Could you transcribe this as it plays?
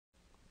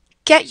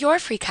Get your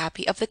free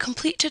copy of the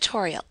complete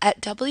tutorial at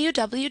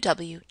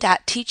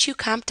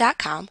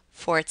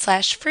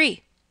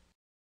www.teachucomp.com/free.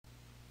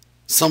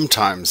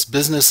 Sometimes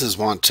businesses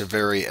want to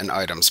vary an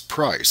item's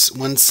price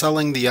when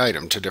selling the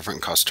item to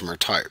different customer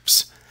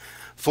types.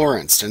 For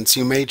instance,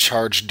 you may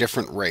charge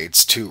different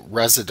rates to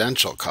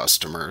residential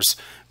customers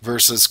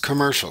versus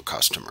commercial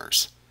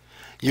customers.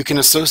 You can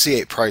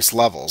associate price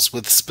levels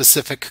with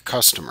specific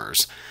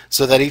customers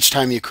so that each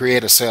time you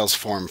create a sales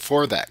form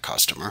for that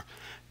customer,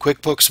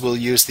 QuickBooks will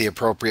use the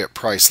appropriate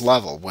price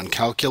level when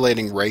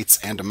calculating rates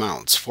and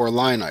amounts for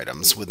line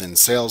items within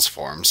sales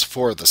forms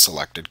for the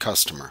selected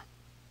customer.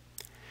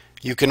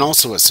 You can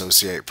also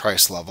associate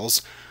price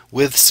levels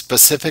with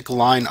specific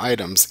line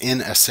items in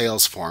a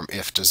sales form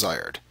if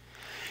desired.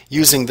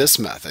 Using this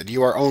method,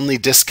 you are only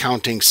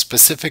discounting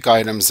specific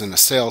items in a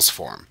sales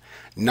form,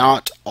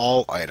 not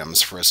all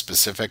items for a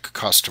specific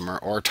customer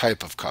or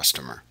type of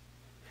customer.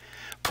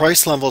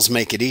 Price levels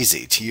make it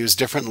easy to use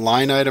different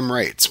line item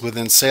rates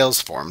within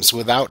sales forms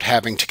without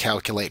having to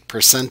calculate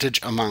percentage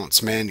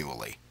amounts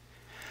manually.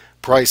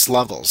 Price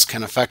levels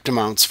can affect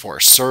amounts for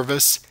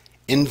service,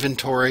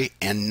 inventory,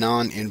 and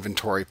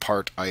non-inventory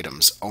part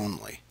items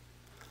only.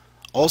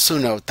 Also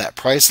note that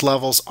price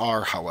levels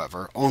are,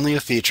 however, only a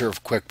feature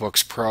of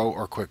QuickBooks Pro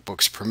or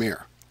QuickBooks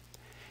Premier.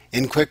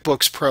 In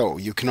QuickBooks Pro,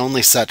 you can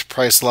only set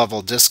price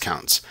level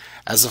discounts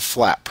as a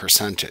flat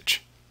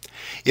percentage.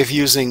 If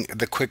using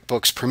the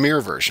QuickBooks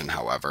Premier version,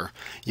 however,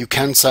 you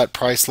can set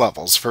price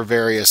levels for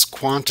various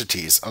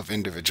quantities of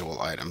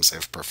individual items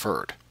if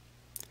preferred.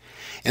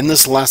 In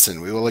this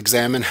lesson, we will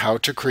examine how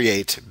to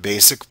create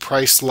basic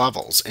price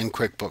levels in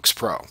QuickBooks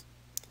Pro.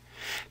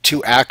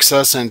 To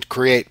access and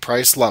create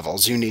price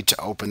levels, you need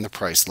to open the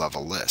price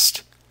level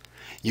list.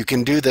 You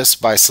can do this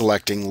by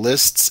selecting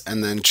Lists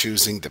and then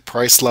choosing the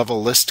Price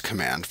Level List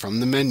command from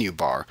the menu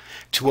bar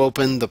to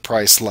open the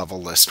Price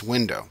Level List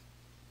window.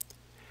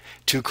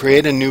 To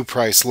create a new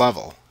price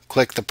level,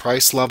 click the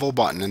Price Level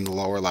button in the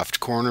lower left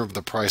corner of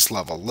the Price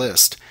Level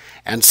list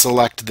and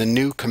select the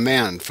New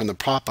command from the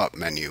pop-up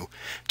menu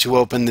to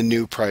open the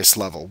new price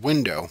level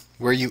window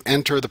where you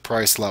enter the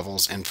price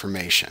level's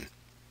information.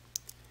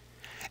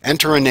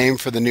 Enter a name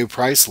for the new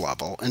price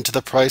level into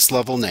the price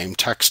level name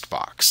text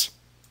box.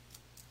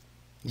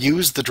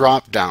 Use the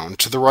drop-down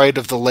to the right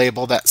of the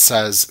label that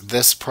says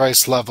 "This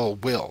price level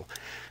will"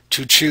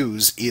 to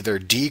choose either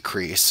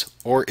decrease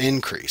or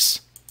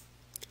increase.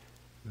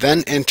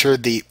 Then enter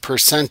the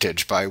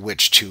percentage by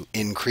which to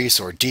increase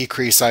or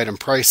decrease item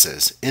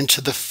prices into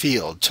the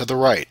field to the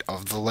right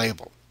of the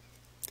label.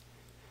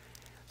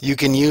 You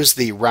can use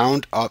the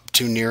Round Up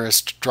to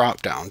Nearest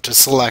drop-down to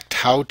select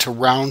how to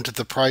round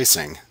the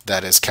pricing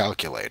that is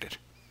calculated.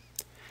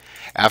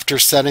 After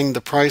setting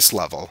the price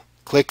level,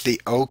 click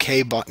the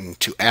OK button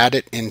to add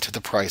it into the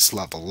price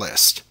level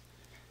list.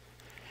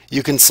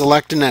 You can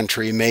select an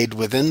entry made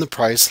within the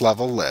price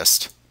level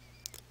list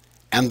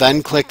and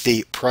then click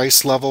the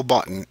Price Level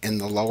button in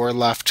the lower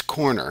left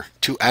corner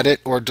to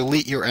edit or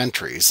delete your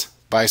entries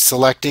by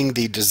selecting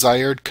the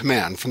desired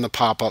command from the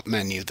pop-up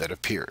menu that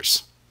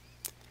appears.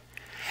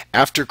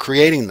 After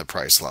creating the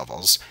price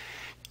levels,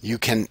 you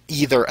can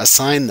either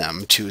assign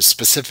them to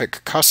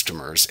specific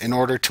customers in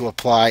order to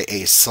apply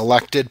a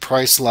selected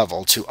price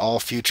level to all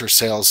future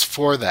sales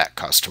for that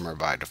customer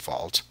by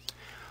default,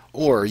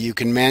 or you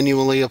can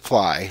manually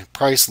apply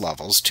price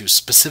levels to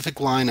specific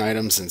line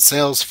items in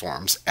sales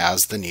forms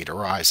as the need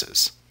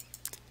arises.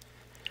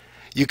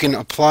 You can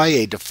apply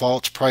a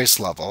default price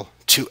level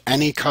to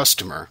any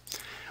customer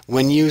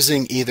when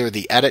using either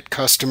the Edit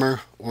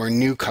Customer or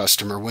New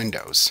Customer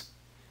windows.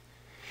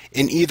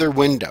 In either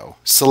window,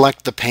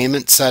 select the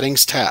Payment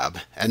Settings tab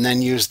and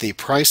then use the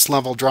Price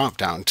Level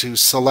drop-down to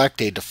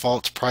select a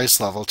default price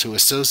level to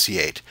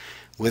associate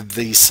with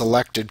the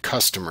selected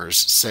customer's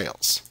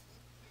sales.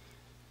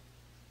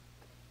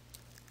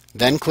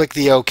 Then click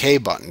the OK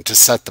button to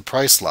set the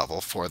price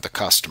level for the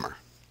customer.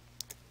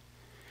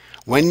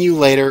 When you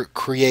later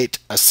create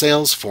a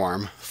sales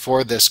form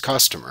for this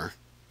customer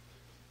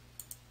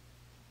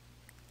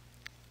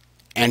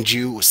and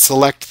you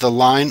select the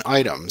line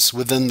items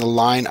within the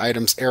line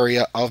items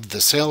area of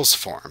the sales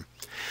form,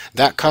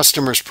 that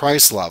customer's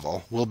price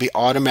level will be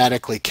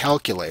automatically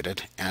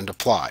calculated and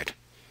applied.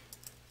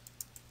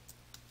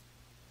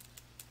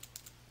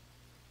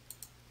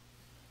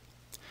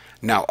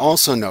 Now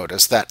also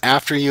notice that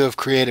after you have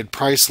created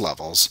price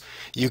levels,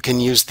 you can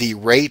use the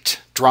Rate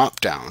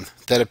drop-down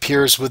that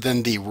appears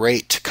within the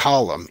Rate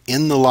column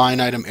in the line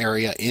item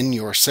area in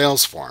your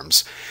sales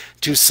forms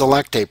to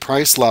select a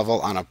price level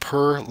on a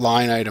per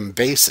line item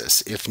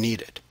basis if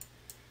needed.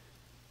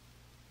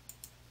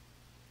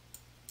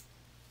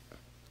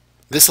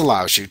 This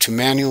allows you to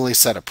manually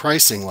set a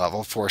pricing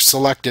level for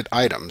selected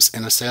items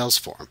in a sales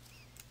form.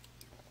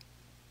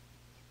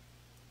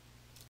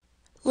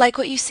 Like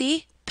what you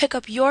see? Pick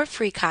up your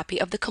free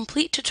copy of the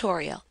complete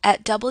tutorial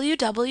at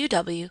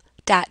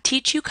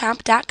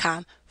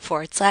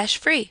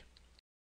www.teachucomp.com/free.